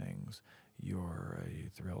do things, you're a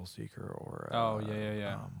thrill seeker or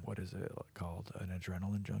what is it called? An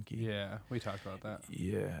adrenaline junkie. Yeah, we talked about that.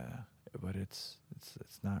 Yeah, but it's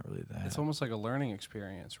not really that. It's almost like a learning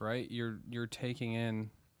experience, right? You're taking in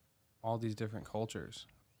all these different cultures.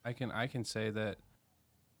 I can say that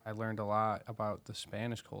I learned a lot about the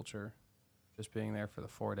Spanish culture just being there for the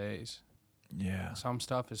 4 days. Yeah. Some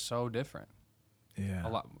stuff is so different. Yeah.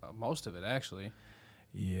 Most of it, actually.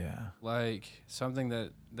 Yeah. Like, something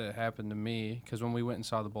that happened to me, because when we went and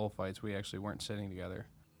saw the bullfights, we actually weren't sitting together.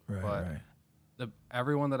 Right.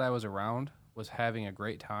 Everyone that I was around was having a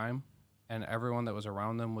great time, and everyone that was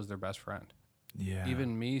around them was their best friend. Yeah.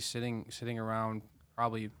 Even me sitting around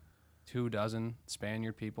probably 24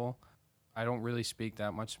 Spaniard people, I don't really speak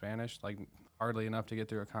that much Spanish, like hardly enough to get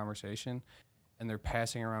through a conversation, and they're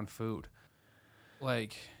passing around food,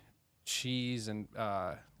 like cheese and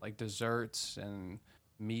like desserts and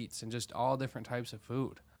meats and just all different types of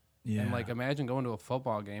food. Yeah. And like, imagine going to a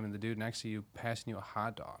football game and the dude next to you passing you a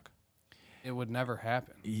hot dog. It would never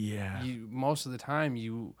happen. Yeah. Most of the time,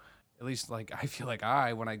 at least like I feel like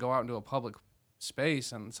when I go out into a public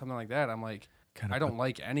space and something like that, I'm like, I don't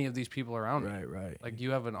like any of these people around me. Right. Like,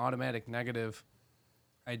 you have an automatic negative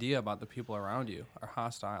idea about the people around you, or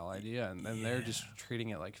hostile idea, and then they're just treating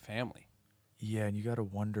it like family. Yeah, and you got to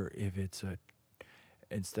wonder if it's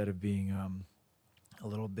instead of being a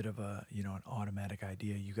little bit of an automatic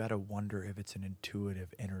idea, you got to wonder if it's an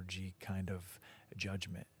intuitive energy kind of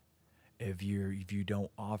judgment. If you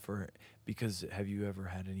don't offer, because have you ever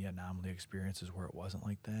had any anomaly experiences where it wasn't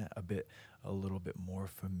like that? A little bit more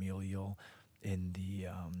familial in the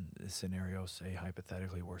scenario, say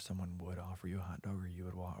hypothetically, where someone would offer you a hot dog or you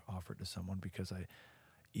would offer it to someone, because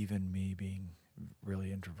even me being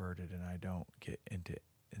really introverted and I don't get into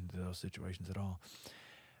those situations at all,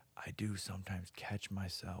 I do sometimes catch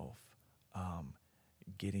myself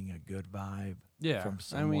getting a good vibe from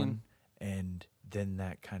someone, and then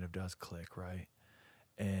that kind of does click, right?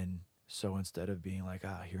 And so instead of being like,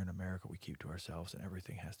 here in America we keep to ourselves and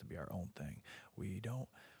everything has to be our own thing, we don't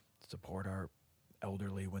support our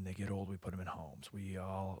elderly. When they get old, we put them in homes. We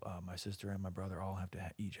all, my sister and my brother, all have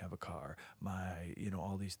to each have a car.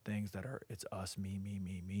 All these things that are, it's us,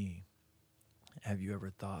 me. Have you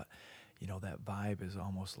ever thought, that vibe is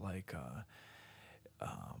almost like a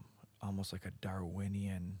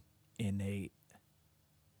Darwinian innate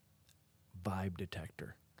vibe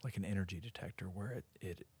detector, like an energy detector, where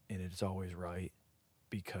it's always right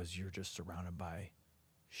because you're just surrounded by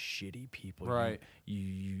shitty people. Right.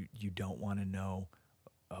 You don't want to know.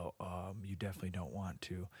 You definitely don't want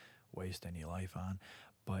to waste any life on,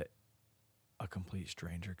 but a complete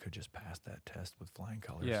stranger could just pass that test with flying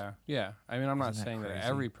colors. Yeah. I mean, I'm not Isn't that saying that crazy?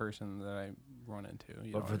 every person that I run into,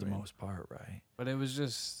 but for the most part, right? But it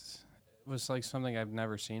was like something I've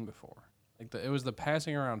never seen before. Like it was the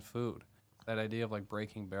passing around food. That idea of like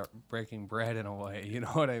breaking bread in a way, you know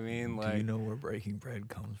what I mean? Like, do you know where breaking bread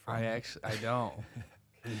comes from? I don't.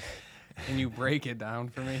 Can you break it down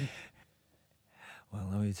for me? Well,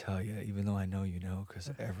 let me tell you, even though I know you know, because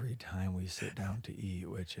every time we sit down to eat,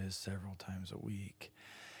 which is several times a week,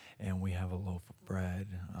 and we have a loaf of bread,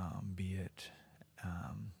 be it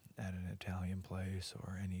at an Italian place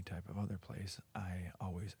or any type of other place, I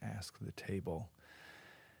always ask the table,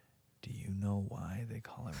 do you know why they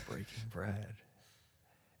call it breaking bread?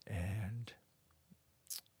 And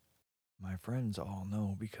my friends all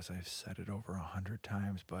know because I've said it over 100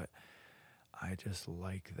 times, but I just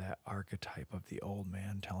like that archetype of the old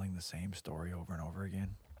man telling the same story over and over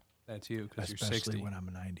again. That's you, because you're 60. Especially when I'm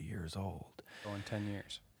 90 years old. Going 10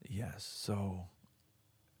 years. Yes, so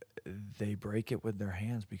they break it with their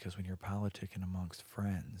hands because when you're politicking amongst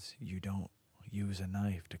friends, you don't use a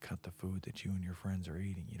knife to cut the food that you and your friends are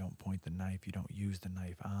eating. You don't point the knife. You don't use the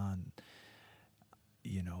knife on,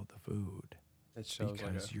 the food. It shows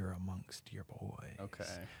because you're amongst your boys. Okay.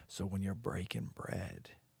 So when you're breaking bread,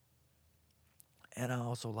 and I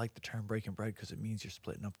also like the term breaking bread because it means you're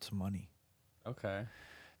splitting up some money. Okay.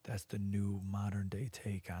 That's the new modern day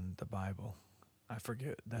take on the Bible. I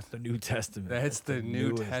forget. That's the New Testament. That's the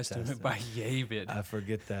New Testament by David. I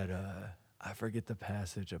forget that. I forget the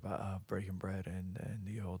passage about breaking bread in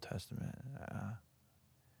the Old Testament.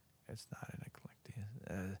 It's not in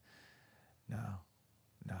Ecclesiastes.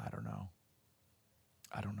 No, I don't know.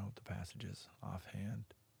 I don't know what the passage is offhand,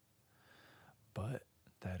 but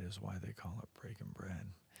that is why they call it breaking bread.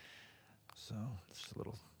 So it's a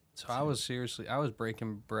little. So I was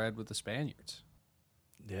breaking bread with the Spaniards.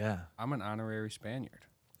 Yeah. I'm an honorary Spaniard.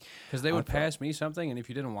 Because they would pass me something, and if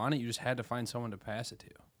you didn't want it, you just had to find someone to pass it to.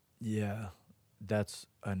 Yeah. That's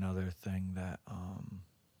another thing that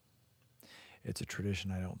it's a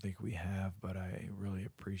tradition I don't think we have, but I really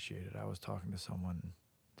appreciate it. I was talking to someone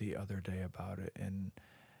the other day about it, and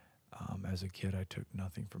as a kid, I took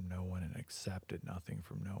nothing from no one and accepted nothing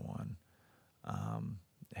from no one.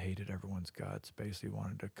 Hated everyone's guts, basically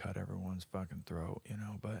wanted to cut everyone's fucking throat,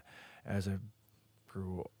 but as I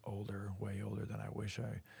grew older, way older than I wish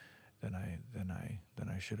than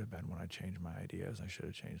I should have been when I changed my ideas. I should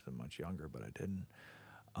have changed them much younger, but I didn't.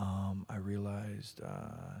 I realized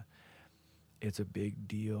it's a big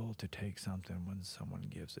deal to take something when someone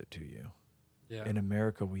gives it to you. Yeah. In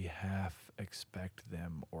America, we half expect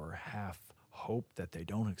them or half hope that they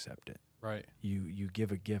don't accept it. Right. You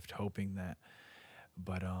give a gift hoping that,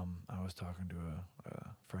 but I was talking to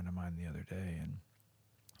a friend of mine the other day, and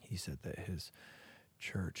he said that his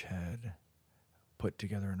church had put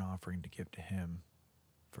together an offering to give to him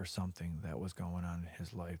for something that was going on in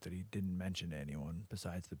his life that he didn't mention to anyone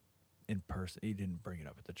besides in person. He didn't bring it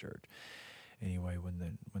up at the church. anyway, when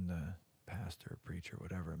the pastor, preacher,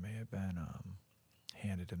 whatever it may have been,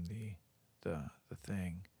 handed him the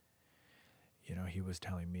thing, you know, he was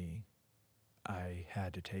telling me I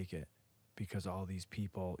had to take it because all these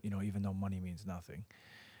people, you know, even though money means nothing,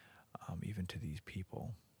 even to these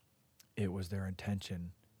people, it was their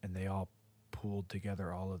intention, and they all pooled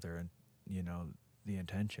together all of their, you know, the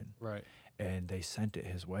intention, Right. and they sent it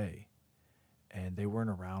his way, and they weren't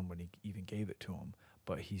around when he even gave it to him,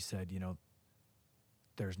 but he said, you know,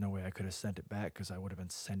 there's no way I could have sent it back because I would have been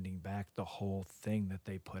sending back the whole thing that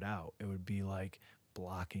they put out. It would be like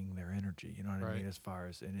blocking their energy, you know what I Right. mean? As far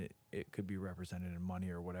as, and it could be represented in money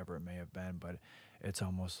or whatever it may have been, but it's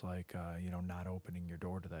almost like, you know, not opening your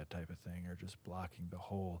door to that type of thing or just blocking the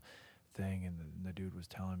whole thing. And the dude was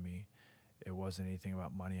telling me it wasn't anything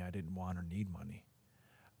about money. I didn't want or need money,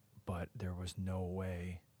 but there was no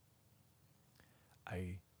way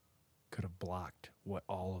I could have blocked what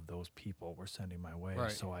all of those people were sending my way.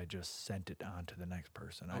 Right. So I just sent it on to the next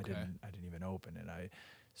person. Okay. I didn't even open it. I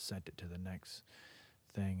sent it to the next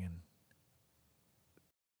thing, and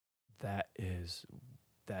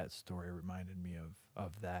that story reminded me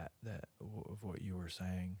of what you were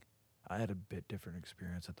saying. I had a bit different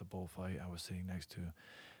experience at the bullfight. I was sitting next to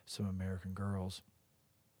some American girls,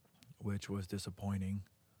 which was disappointing,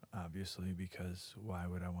 obviously, because why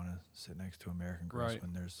would I want to sit next to American girls Right.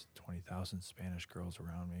 when there's 20,000 Spanish girls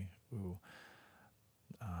around me who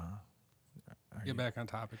Get back on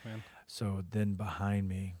topic, man. So then behind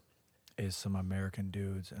me is some American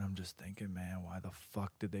dudes, and I'm just thinking, man, why the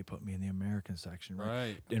fuck did they put me in the American section?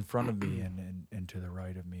 Right. In front of me and to the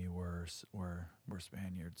right of me were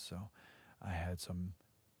Spaniards. So I had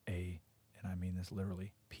and I mean this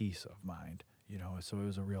literally, peace of mind, you know. So it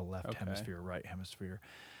was a real left hemisphere, right hemisphere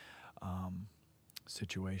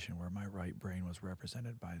situation where my right brain was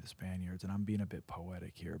represented by the Spaniards, and I'm being a bit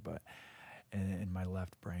poetic here, but and my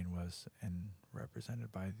left brain was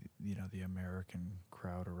represented by the American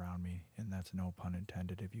crowd around me, and that's no pun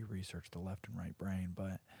intended if you research the left and right brain.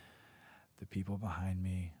 But the people behind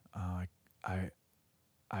me,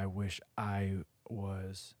 I wish I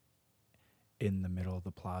was in the middle of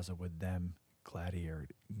the plaza with them, gladiator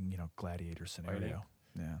scenario. Fighting.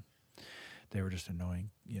 Yeah, they were just annoying,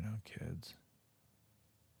 kids.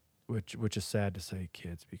 Which is sad to say,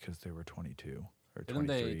 kids, because they were 22 or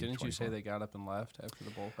 23. Didn't you say 24. they got up and left after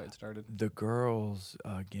the bullfight started? The girls,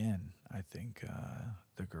 again, I think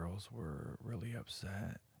the girls were really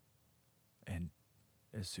upset. And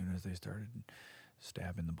as soon as they started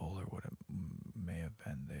stabbing the bull or what it may have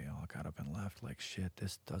been, they all got up and left like, shit,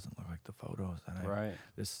 this doesn't look like the photos that Right.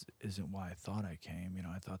 This isn't why I thought I came.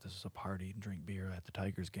 I thought this was a party and drink beer at the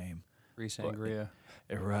Tigers game. Free sangria.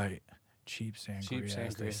 Right. Cheap sangria,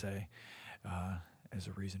 as they sangria. say, as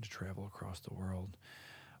a reason to travel across the world.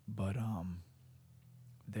 But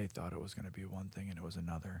they thought it was going to be one thing and it was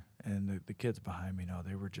another. And the kids behind me, no,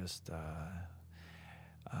 they were just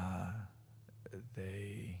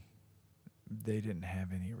they didn't have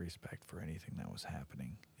any respect for anything that was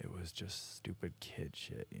happening. It was just stupid kid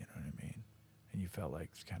shit, you know what I mean? And you felt like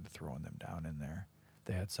kind of throwing them down in there.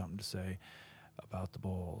 They had something to say about the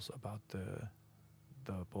bulls, about the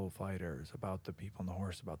bullfighters, about the people on the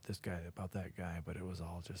horse, about this guy, about that guy, but it was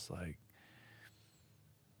all just like,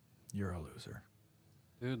 you're a loser.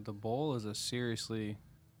 Dude, the bull is a seriously,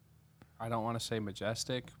 I don't want to say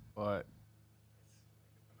majestic, but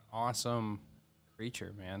awesome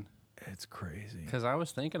creature, man. It's crazy. Because I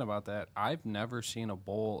was thinking about that. I've never seen a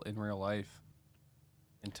bull in real life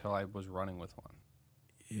until I was running with one.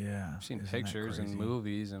 Yeah. I've seen isn't that pictures and crazy?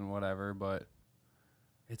 movies and whatever, but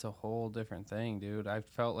it's a whole different thing, dude. I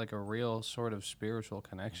felt like a real sort of spiritual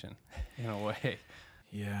connection in a way.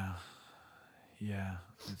 Yeah. Yeah.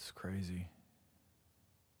 It's crazy.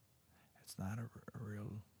 It's not a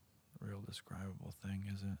real describable thing,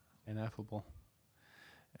 is it? Ineffable.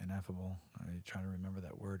 Ineffable. I'm trying to remember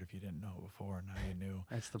that word if you didn't know it before. Now you knew.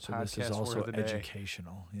 That's the So podcast this is word also of the day.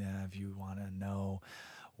 educational. Yeah, if you want to know,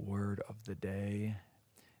 word of the day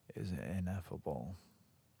is ineffable.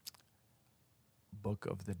 Book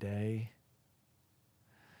of the day.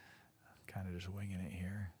 Kind of just winging it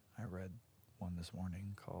here. I read one this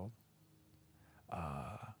morning called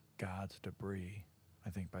God's Debris, I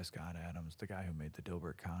think by Scott Adams, the guy who made the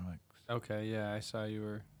Dilbert comics. Okay, yeah, I saw you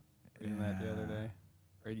were reading that the other day.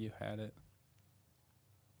 Or you had it.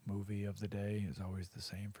 Movie of the day is always the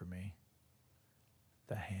same for me.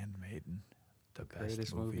 The Handmaiden, the best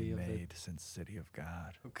greatest movie movie of the- made since City of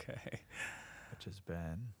God, Okay. which has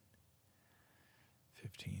been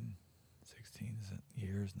 15, 16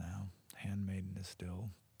 years now. Handmaiden is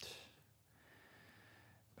still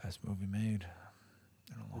best movie made.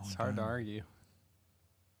 in a long It's hard to time. argue.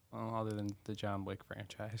 Well, other than the John Wick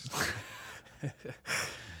franchise.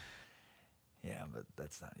 Yeah, but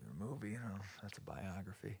that's not even a movie, That's a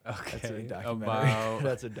biography. That's a Okay. documentary.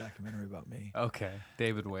 That's a documentary about me. Okay.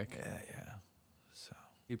 David Wick. Yeah. So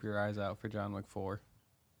Keep your eyes out for John Wick 4.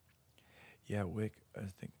 yeah, Wick.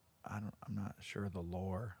 I'm not sure the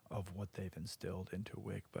lore of what they've instilled into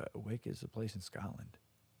Wick, but Wick is a place in Scotland.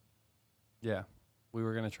 Yeah. We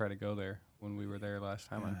were going to try to go there when we were there last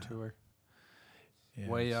time on Yeah. tour. Yeah,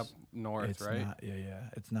 Way up it's- north, it's right? Not,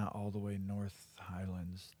 yeah. It's not all the way North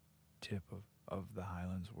Highlands, tip of the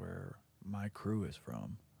Highlands where my crew is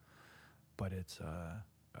from, but it's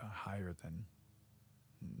higher than,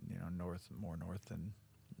 more north than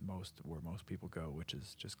where most people go, which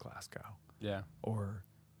is just Glasgow Yeah. or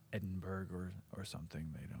Edinburgh or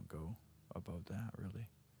something. They don't go above that really.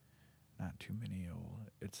 Not too many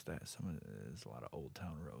there's a lot of old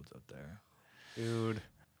town roads up there. Dude,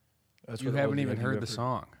 That's you what haven't have even you heard ever- the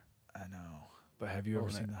song. I know, but have you ever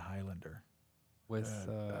Wasn't seen it? The Highlander? With,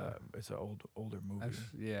 It's an older movie.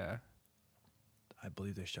 yeah. I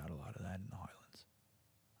believe they shot a lot of that in the Highlands.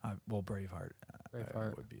 Braveheart.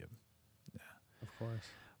 Braveheart. Would be Of course.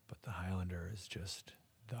 but the Highlander is just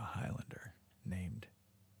the Highlander, named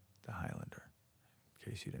the Highlander.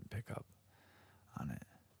 In case you didn't pick up on it,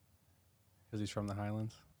 Because he's from the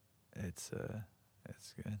Highlands. it's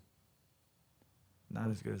good. Not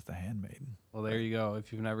as good as The Handmaiden. Well, there you go.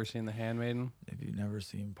 If you've never seen The Handmaiden, If you've never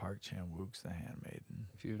seen Park Chan-wook's The Handmaiden,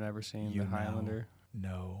 if you've never seen You The Highlander,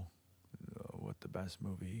 know what the best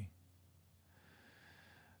movie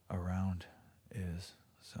around is.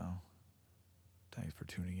 So, thanks for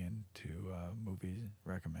tuning in to Movie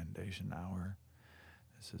Recommendation Hour.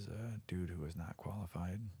 This is a dude who is not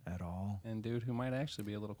qualified at all. and dude who might actually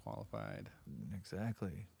be a little qualified.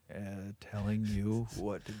 Exactly. Telling you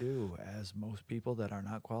what to do, as most people that are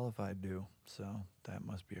not qualified do. So, that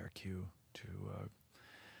must be our cue to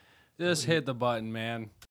Just hit the button, man.